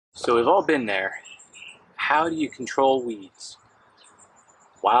So we've all been there. How do you control weeds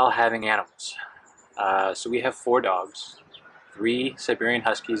while having animals? So we have 4 dogs, 3 Siberian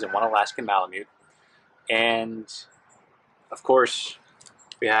Huskies and 1 Alaskan Malamute. And of course,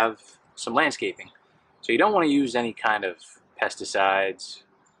 we have some landscaping. So you don't want to use any kind of pesticides,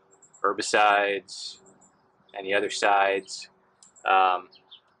 herbicides, any other sides.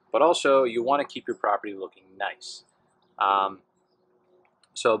 But also you want to keep your property looking nice.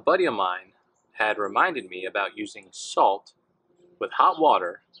 So a buddy of mine had reminded me about using salt with hot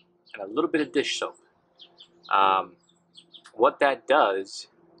water and a little bit of dish soap. What that does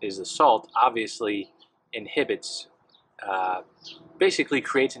is the salt obviously inhibits, basically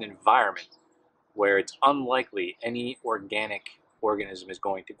creates an environment where it's unlikely any organic organism is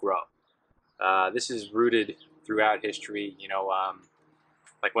going to grow. This is rooted throughout history,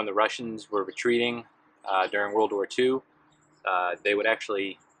 like when the Russians were retreating during World War II, they would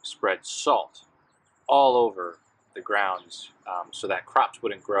actually spread salt all over the grounds so that crops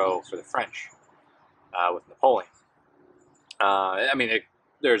wouldn't grow for the French with Napoleon.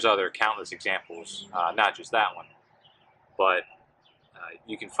 There's other countless examples, not just that one, but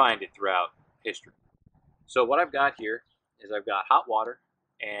you can find it throughout history. So what I've got here is I've got hot water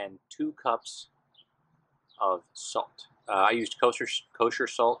and 2 cups of salt. I used kosher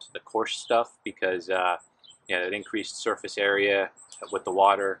salt, the coarse stuff, because it increased surface area with the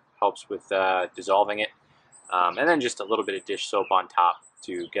water, helps with dissolving it, and then just a little bit of dish soap on top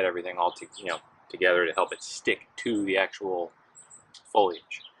to get everything all together to help it stick to the actual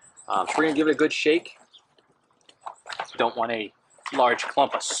foliage. So we're going to give it a good shake. Don't want a large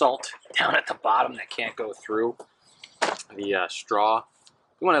clump of salt down at the bottom that can't go through the straw.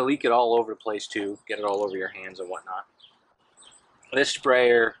 You want to leak it all over the place too, get it all over your hands and whatnot. This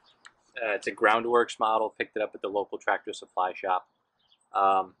sprayer, it's a Groundworks model, picked it up at the local tractor supply shop.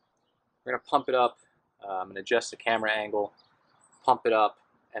 We're going to pump it up. I'm going to adjust the camera angle, pump it up,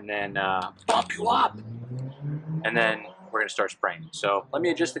 and then pump you up. And then we're going to start spraying. So let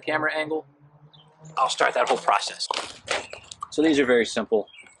me adjust the camera angle. I'll start that whole process. So these are very simple.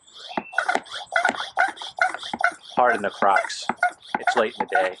 Pardon the Crocs. It's late in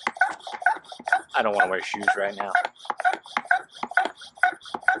the day. I don't want to wear shoes right now.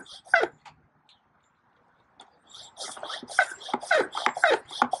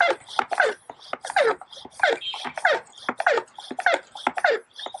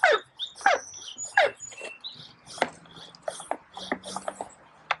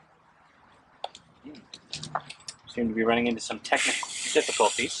 Seem to be running into some technical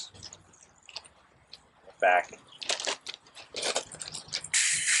difficulties. Back.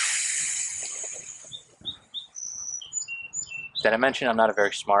 Did I mention I'm not a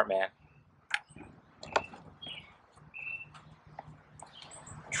very smart man?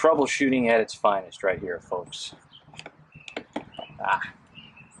 Troubleshooting at its finest right here, folks.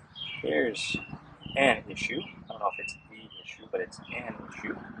 Here's an issue. I don't know if it's the issue, but it's an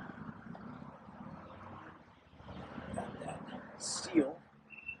issue. Got that seal.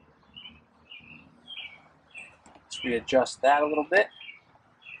 Let's readjust that a little bit.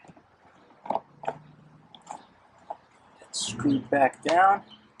 It's screwed back down.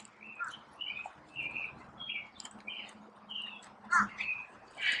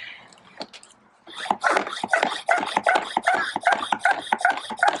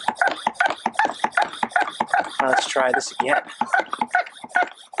 Now let's try this again.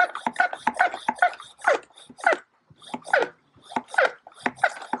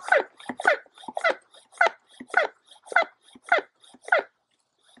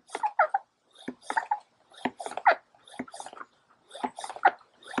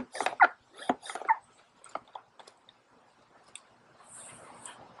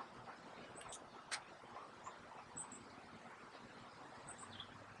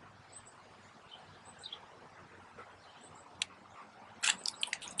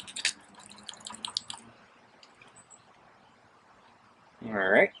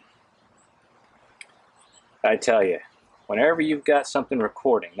 Alright. I tell you, whenever you've got something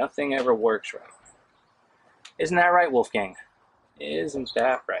recording, nothing ever works right. Isn't that right, Wolfgang? Isn't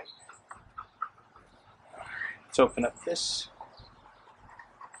that right? Let's open up this.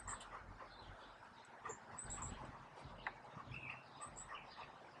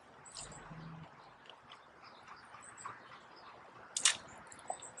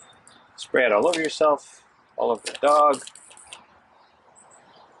 Spray it all over yourself, all over the dog.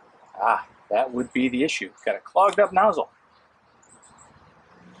 That would be the issue. Got a clogged up nozzle.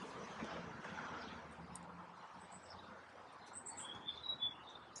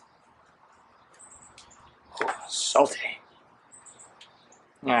 Salty.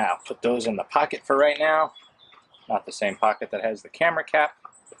 Now, put those in the pocket for right now. Not the same pocket that has the camera cap.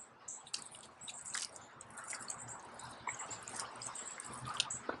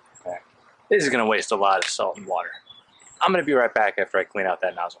 Okay. This is going to waste a lot of salt and water. I'm going to be right back after I clean out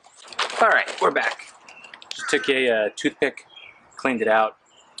that nozzle. Alright, we're back. Just took a toothpick, cleaned it out,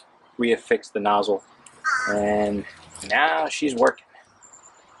 reaffixed the nozzle, and now she's working.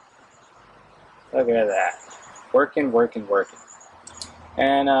 Look at that. Working, working, working.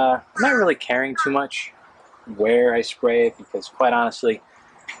 And I'm not really caring too much where I spray it, because quite honestly,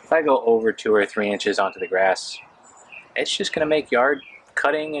 if I go over 2 or 3 inches onto the grass, it's just going to make yard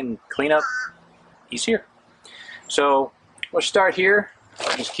cutting and cleanup easier. So we'll start here,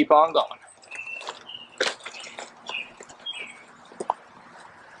 just keep on going.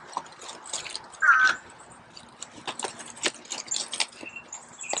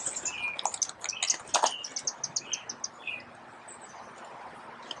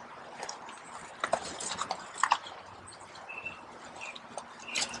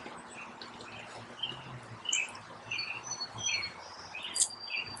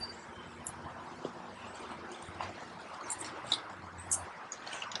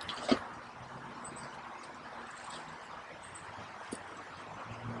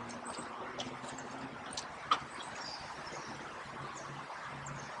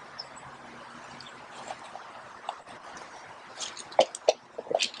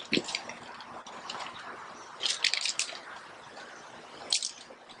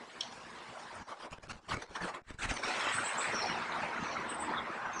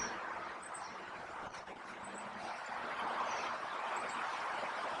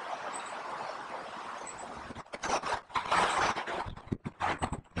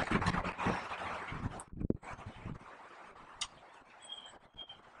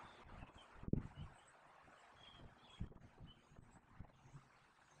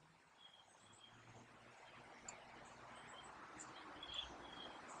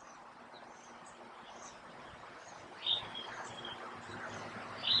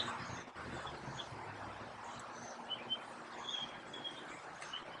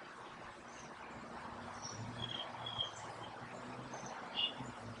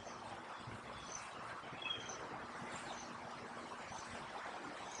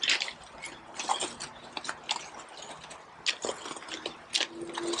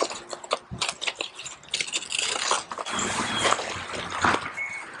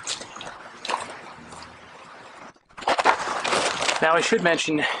 Now I should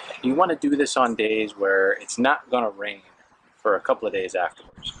mention, you want to do this on days where it's not going to rain for a couple of days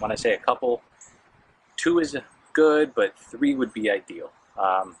afterwards. When I say a couple, 2 is good, but 3 would be ideal.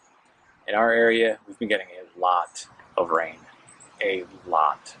 In our area, we've been getting a lot of rain. A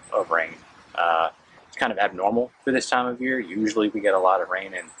lot of rain. It's kind of abnormal for this time of year. Usually we get a lot of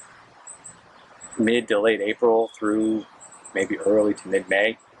rain in mid to late April through maybe early to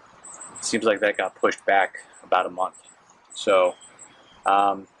mid-May. It seems like that got pushed back about a month. So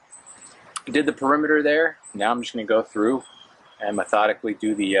did the perimeter there. Now I'm just going to go through and methodically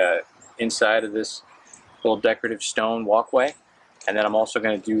do the inside of this little decorative stone walkway, and then I'm also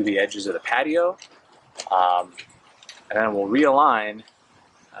going to do the edges of the patio, and then we'll realign,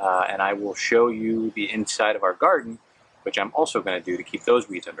 and I will show you the inside of our garden, which I'm also going to do to keep those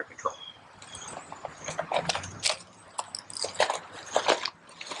weeds under control.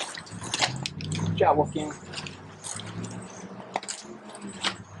 Good job, Wolfgang.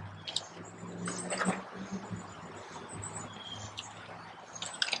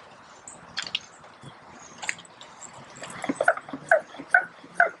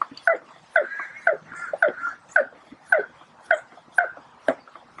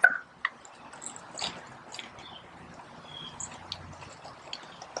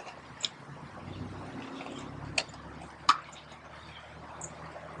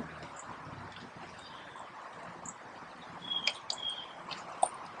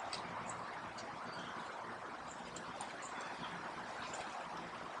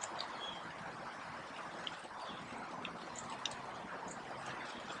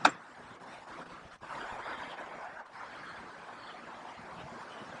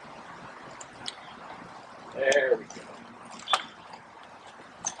 There we go.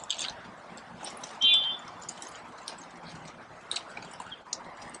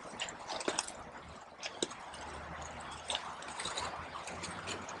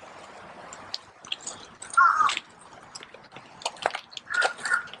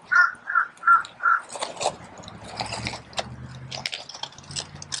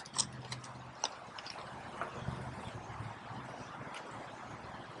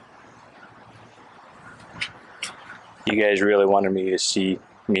 You guys really wanted me to see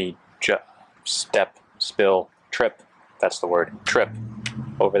me step, spill, trip. That's the word, trip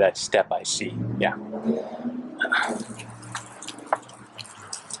over that step I see. Yeah.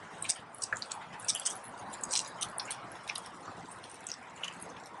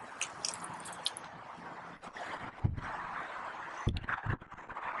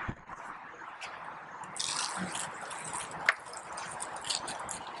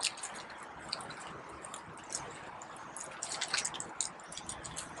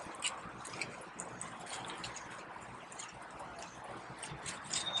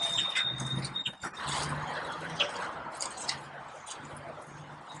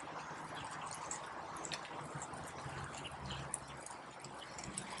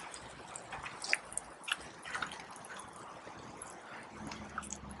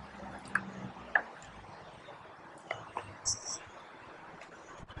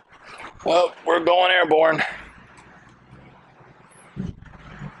 Well, we're going airborne.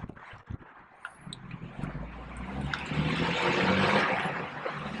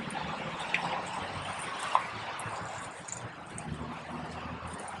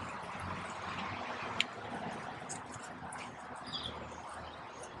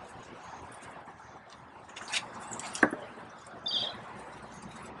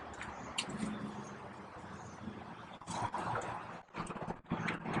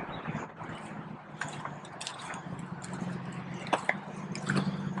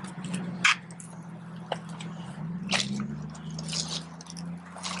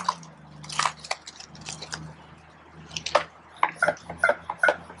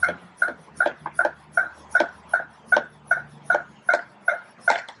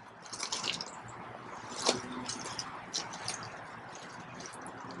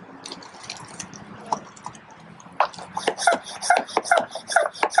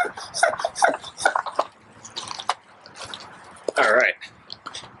 All right,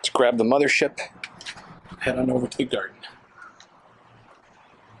 let's grab the mothership, head on over to the garden.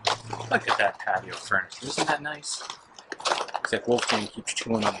 Look at that patio furniture, isn't that nice? Except Wolfgang keeps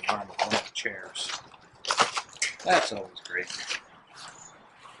chewing on the arm of one of the chairs. That's always great.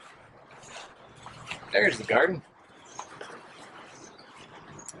 There's the garden.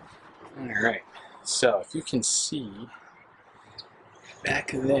 All right, so if you can see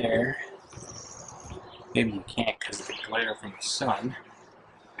back there, maybe you can't because of the glare from the sun,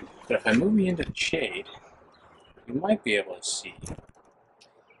 but if I move you into the shade, you might be able to see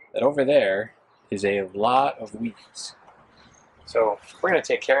that over there is a lot of weeds. So we're going to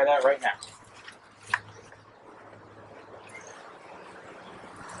take care of that right now.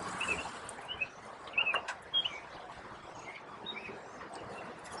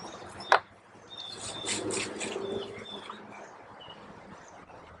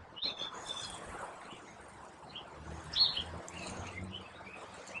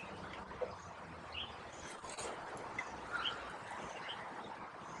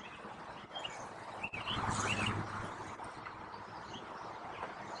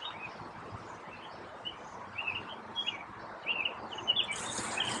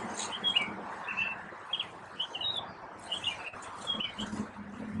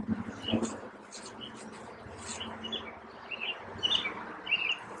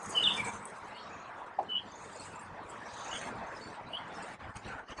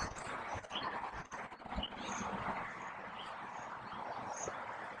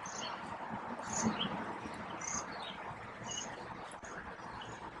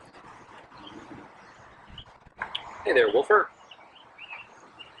 Hey there, Wolfer.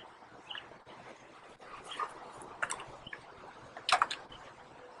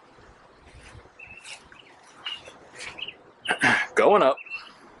 Going up.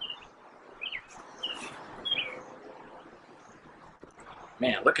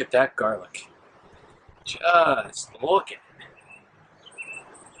 Man, look at that garlic. Just look at it.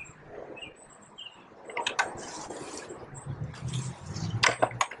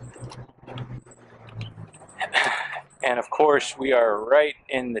 And of course, we are right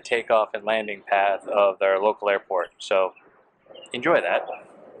in the takeoff and landing path of our local airport, so enjoy that.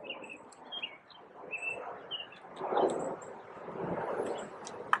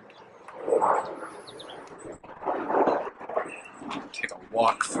 Take a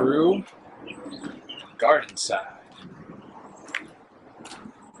walk through the garden side.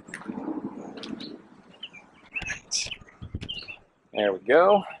 Right. There we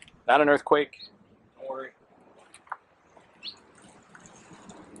go. Not an earthquake. Don't worry.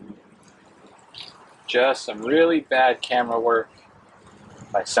 Just some really bad camera work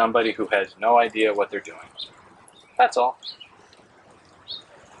by somebody who has no idea what they're doing. That's all.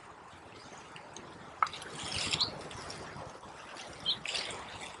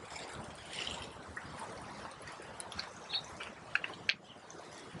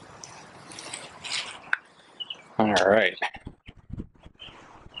 All right.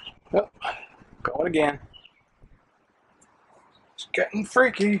 Oh, going again. It's getting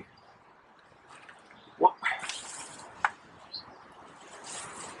freaky. Whoop.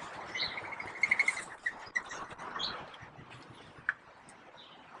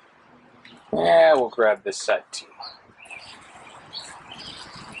 Yeah, we'll grab this side too.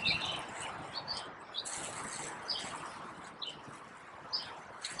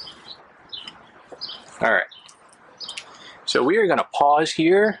 All right. So we are going to pause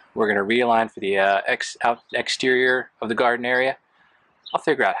here. We're going to realign for the exterior of the garden area. I'll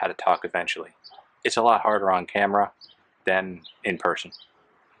figure out how to talk eventually. It's a lot harder on camera than in person.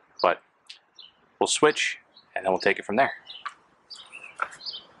 But we'll switch and then we'll take it from there.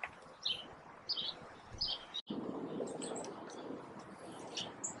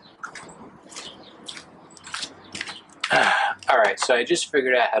 Alright, so I just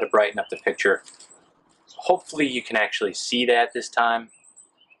figured out how to brighten up the picture. Hopefully you can actually see that this time.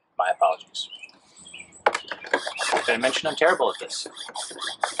 My apologies. Did I mention I'm terrible at this?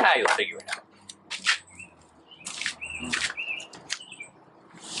 You'll figure it out.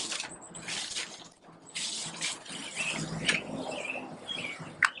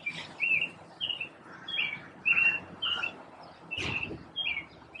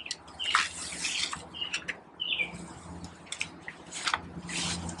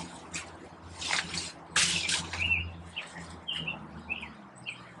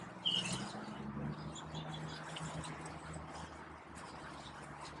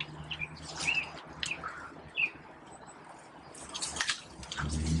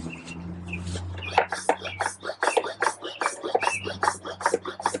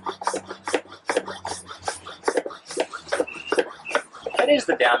 That is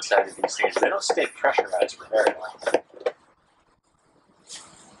the downside of these things. They don't stay pressurized for very long.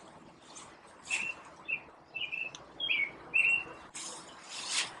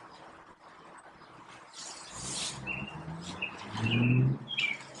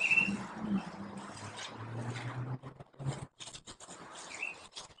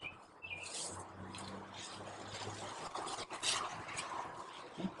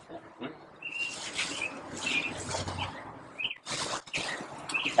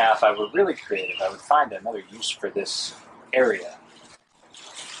 Now, if I were really creative, I would find another use for this area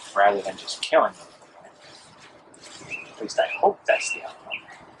rather than just killing them. At least I hope that's the outcome.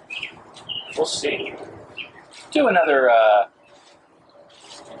 We'll see. Do another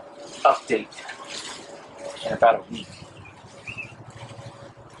update in about a week.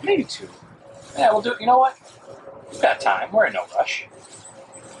 Maybe 2. Yeah, we'll do it. You know what? We've got time. We're in no rush.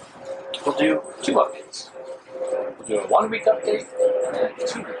 We'll do 2 updates. We'll do a 1-week update and then a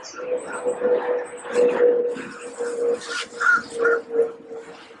 2-week.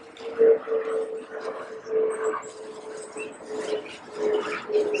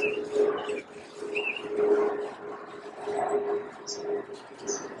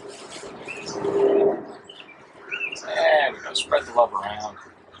 And we're going to spread the love around.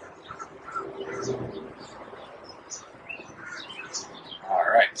 All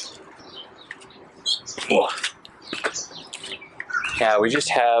right. Cool. Now we just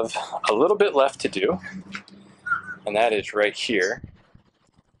have a little bit left to do, and that is right here.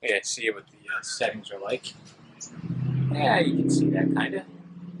 Yeah, see what the settings are like. Yeah, you can see that kind of.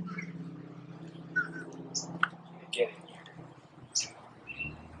 Get in here.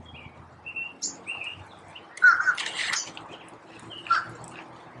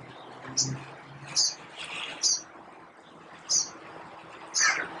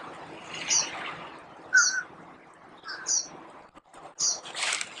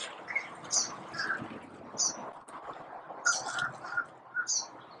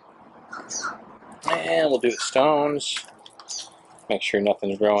 And we'll do the stones. Make sure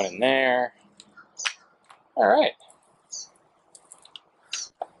nothing's growing in there. All right.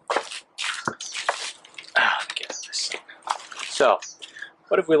 Get this. So,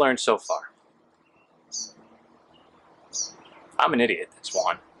 what have we learned so far? I'm an idiot, that's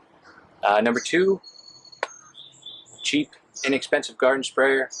one. Number 2, cheap, inexpensive garden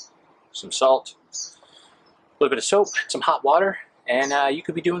sprayer, some salt, a little bit of soap, some hot water, and you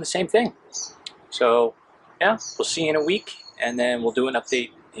could be doing the same thing. So, yeah, we'll see you in a week, and then we'll do an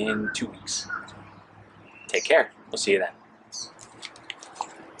update in 2 weeks. Take care. We'll see you then.